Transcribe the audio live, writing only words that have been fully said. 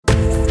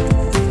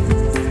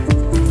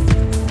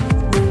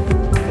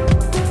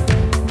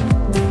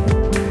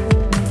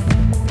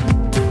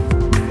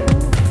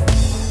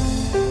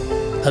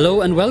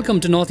Hello and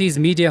welcome to Northeast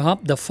Media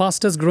Hub, the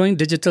fastest growing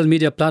digital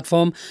media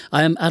platform.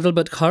 I am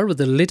Adalbert Khar with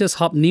the latest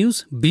Hub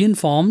news. Be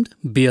informed,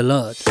 be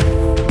alert.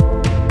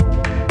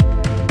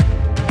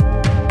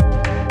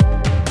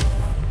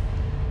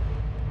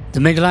 The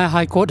Meghalaya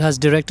High Court has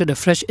directed a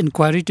fresh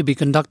inquiry to be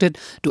conducted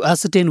to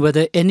ascertain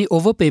whether any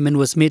overpayment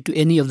was made to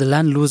any of the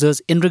land losers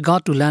in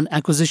regard to land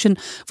acquisition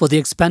for the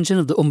expansion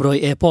of the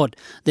Umroi Airport.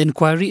 The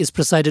inquiry is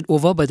presided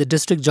over by the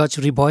District Judge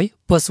Riboy,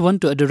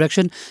 pursuant to a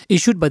direction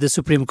issued by the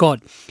Supreme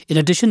Court. In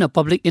addition, a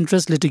public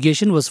interest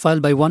litigation was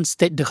filed by one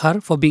State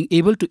Dekhar for being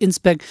able to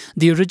inspect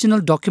the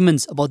original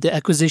documents about the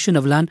acquisition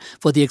of land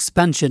for the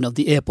expansion of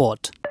the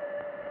airport.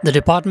 The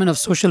Department of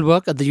Social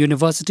Work at the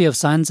University of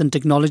Science and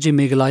Technology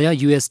Meghalaya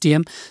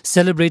USTM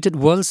celebrated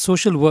World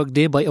Social Work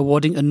Day by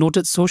awarding a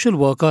noted social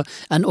worker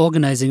and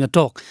organising a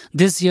talk.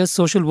 This year's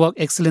Social Work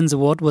Excellence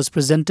Award was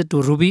presented to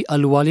Ruby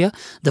Aluwalia,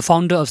 the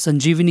founder of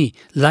Sanjeevani,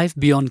 Life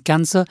Beyond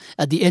Cancer,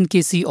 at the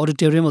NKC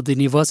Auditorium of the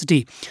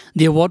university.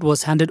 The award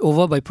was handed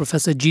over by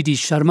Professor G.D.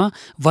 Sharma,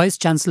 Vice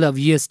Chancellor of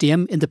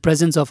USTM, in the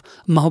presence of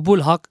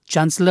Mahbul Haq,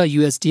 Chancellor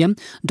USTM,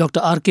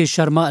 Dr. R.K.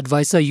 Sharma,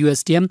 Advisor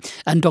USTM,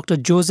 and Dr.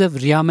 Joseph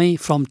Riame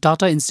from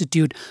Tata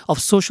Institute of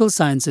Social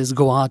Sciences,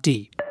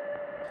 Guwahati.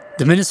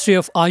 The Ministry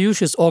of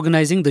Ayush is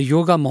organising the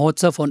Yoga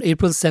Mahotsav on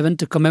April 7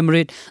 to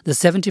commemorate the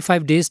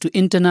 75 days to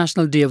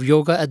International Day of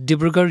Yoga at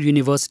Dibrugarh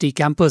University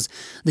campus.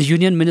 The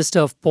Union Minister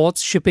of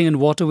Ports, Shipping and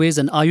Waterways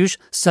and Ayush,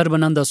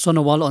 Sarbananda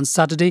Sonowal, on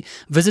Saturday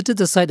visited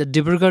the site at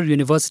Dibrugarh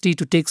University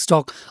to take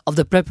stock of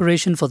the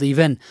preparation for the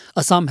event.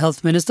 Assam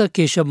Health Minister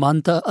Keshav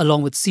Mahanta,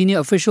 along with senior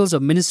officials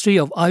of Ministry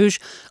of Ayush,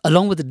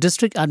 along with the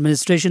District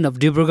Administration of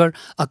Dibrugarh,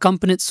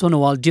 accompanied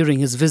Sonowal during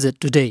his visit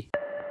today.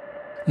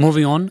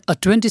 Moving on, a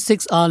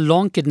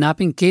 26-hour-long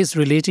kidnapping case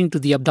relating to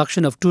the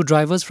abduction of two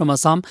drivers from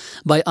Assam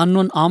by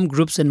unknown armed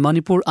groups in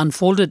Manipur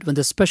unfolded when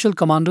the special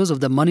commandos of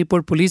the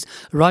Manipur police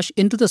rushed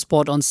into the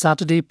spot on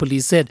Saturday,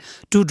 police said.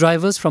 Two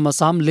drivers from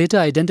Assam, later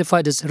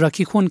identified as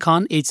Rakhikun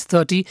Khan, aged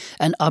 30,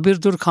 and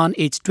Abirdur Khan,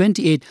 aged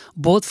 28,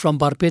 both from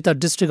Barpeta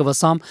district of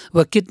Assam,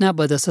 were kidnapped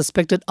by the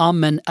suspected armed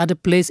men at a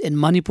place in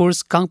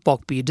Manipur's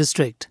Kangpokpi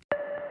district.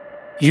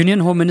 Union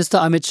Home Minister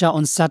Amit Shah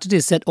on Saturday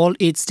said all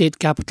 8 state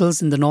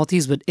capitals in the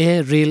northeast with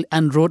air, rail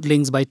and road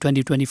links by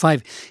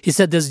 2025. He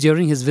said this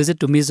during his visit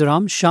to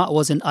Mizoram. Shah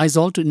was in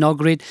Aizawl to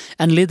inaugurate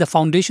and lay the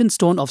foundation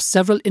stone of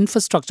several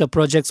infrastructure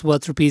projects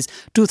worth Rs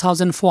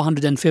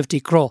 2,450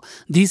 crore.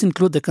 These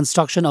include the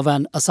construction of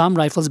an Assam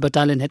Rifles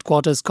Battalion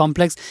headquarters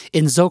complex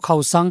in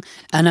Zokhausang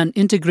and an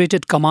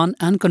integrated command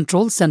and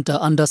control centre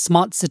under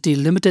Smart City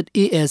Limited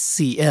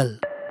ASCL.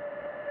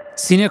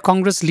 Senior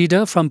Congress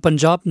leader from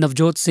Punjab,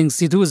 Navjot Singh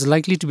Sidhu, is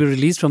likely to be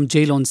released from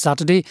jail on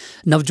Saturday.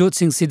 Navjot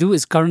Singh Sidhu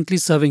is currently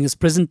serving his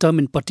prison term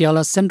in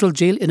Patiala Central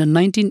Jail in a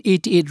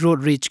 1988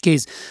 road rage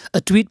case.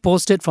 A tweet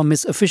posted from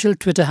his official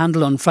Twitter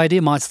handle on Friday,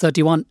 March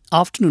 31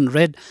 afternoon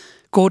read,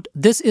 quote,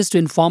 "This is to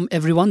inform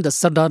everyone that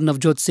Sardar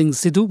Navjot Singh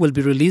Sidhu will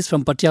be released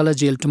from Patiala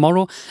jail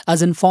tomorrow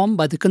as informed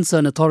by the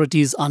concerned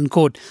authorities,"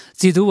 unquote.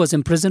 Sidhu was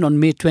imprisoned on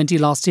May 20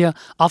 last year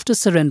after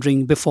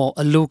surrendering before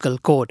a local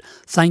court.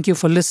 Thank you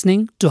for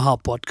listening to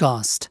Hub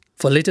Podcast.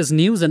 For latest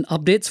news and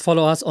updates,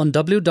 follow us on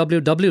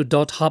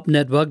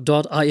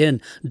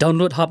www.hubnetwork.in.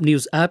 Download Hub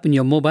News app in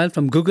your mobile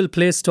from Google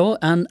Play Store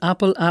and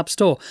Apple App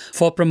Store.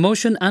 For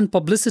promotion and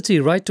publicity,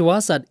 write to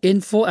us at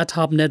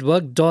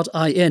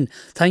info@hubnetwork.in.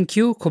 Thank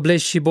you. Kuble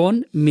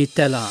Shibon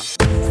Mitela.